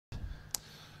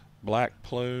black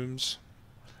plumes.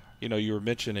 You know, you were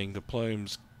mentioning the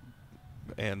plumes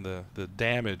and the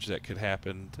damage that could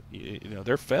happen. You know,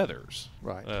 they're feathers,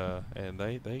 Right. and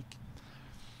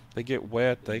they get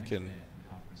wet. They can.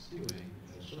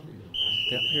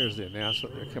 Yep, here's the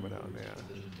announcement. They're coming out now.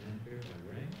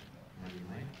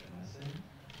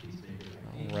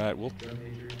 All right, we'll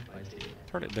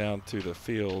turn it down to the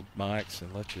field mics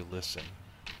and let you listen.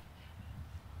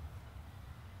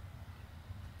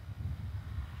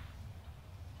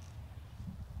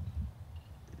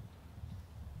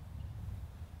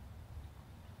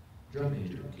 Drum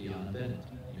major Kiana Bennett,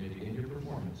 you may begin your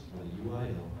performance for the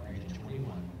UIL Region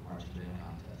 21 Marching Band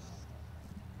Contest.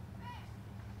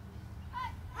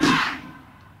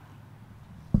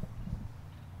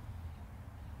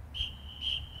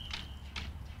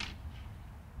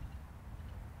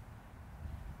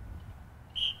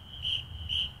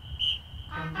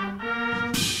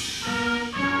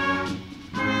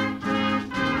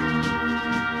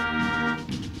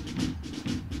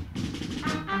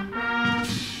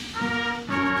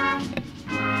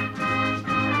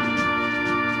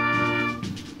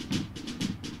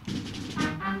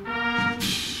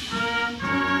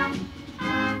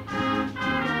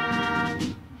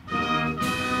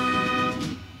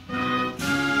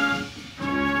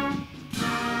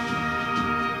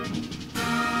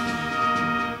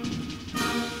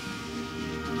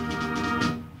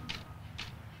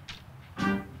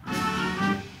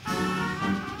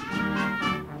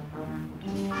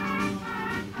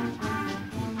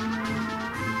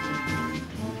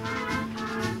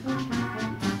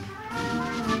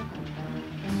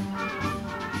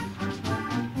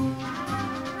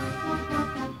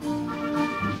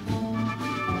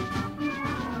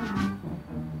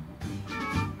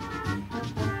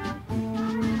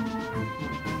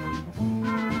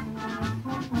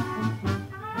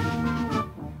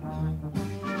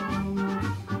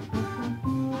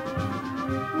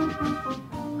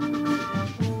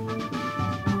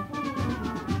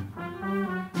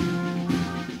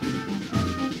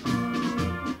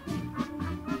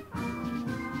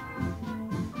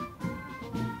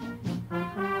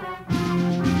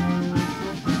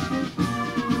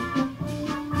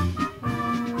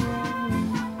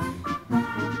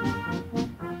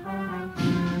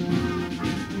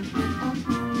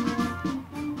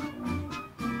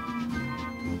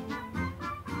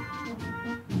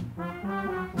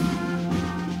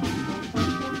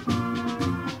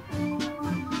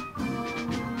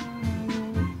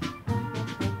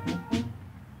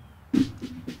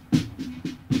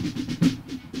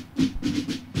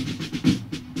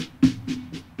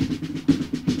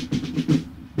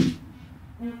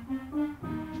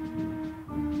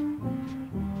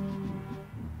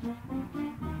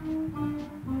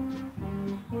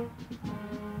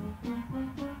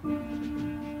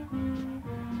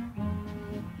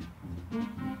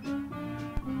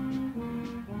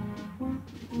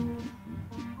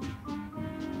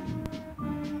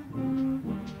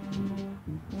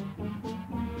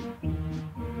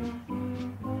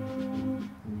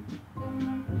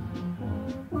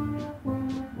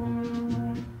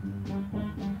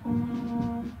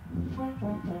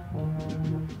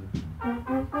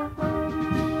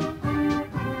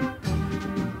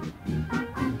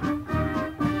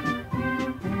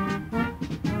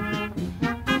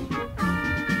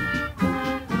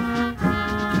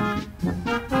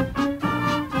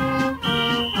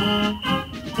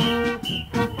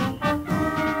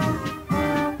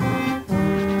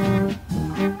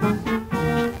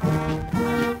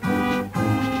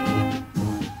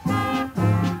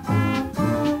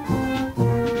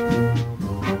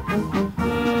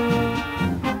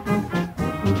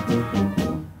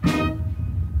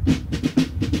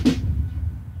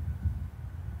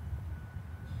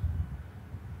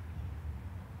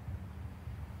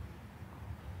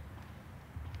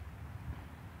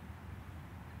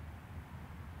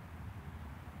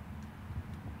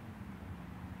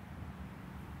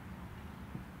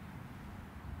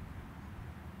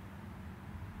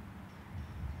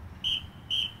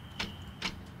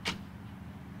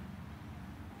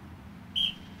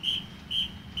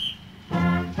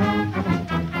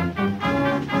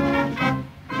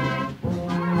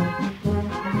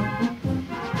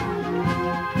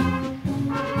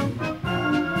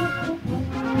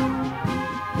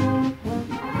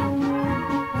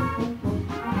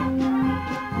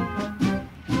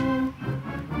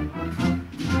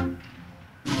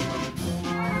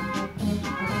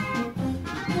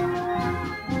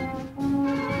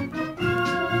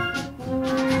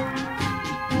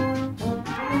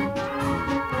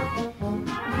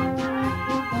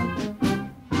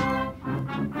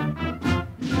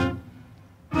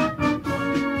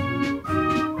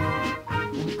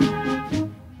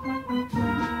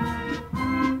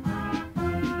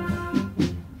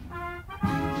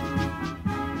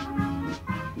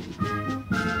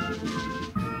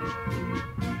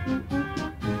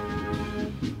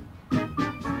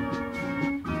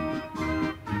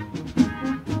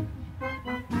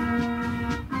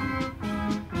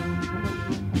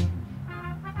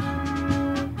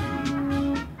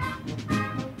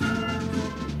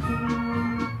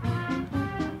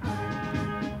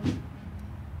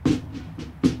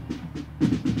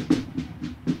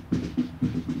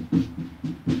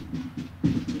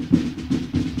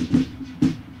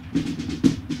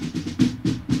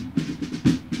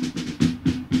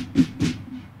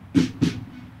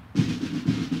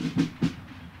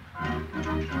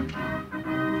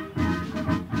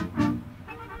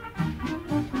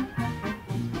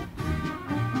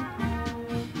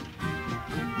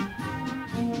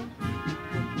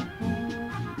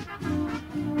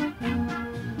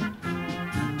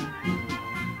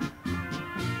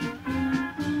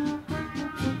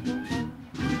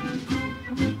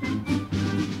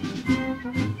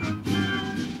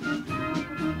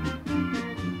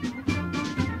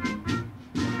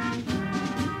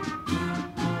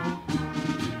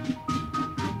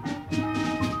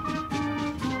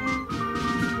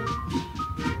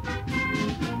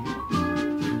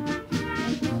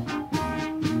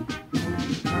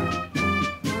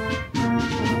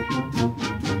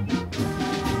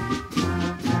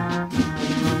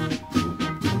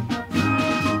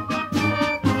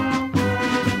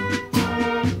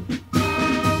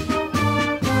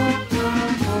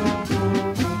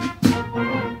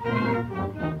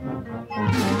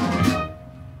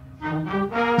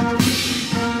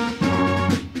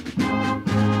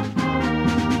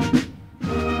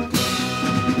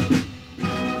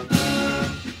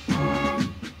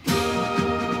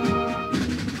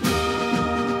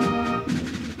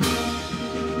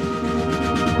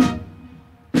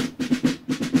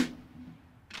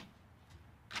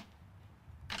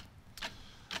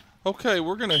 Okay,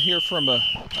 we're going to hear from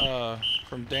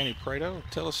Danny Prado.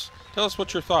 Tell us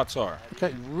what your thoughts are.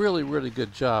 Okay, really, really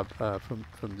good job from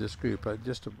this group.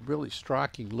 Just a really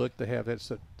striking look they have. They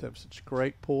have such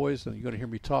great poise, and you're going to hear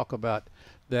me talk about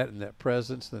that and that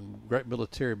presence and great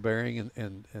military bearing,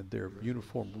 and their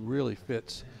uniform really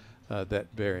fits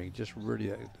that bearing. Just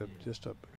really, just a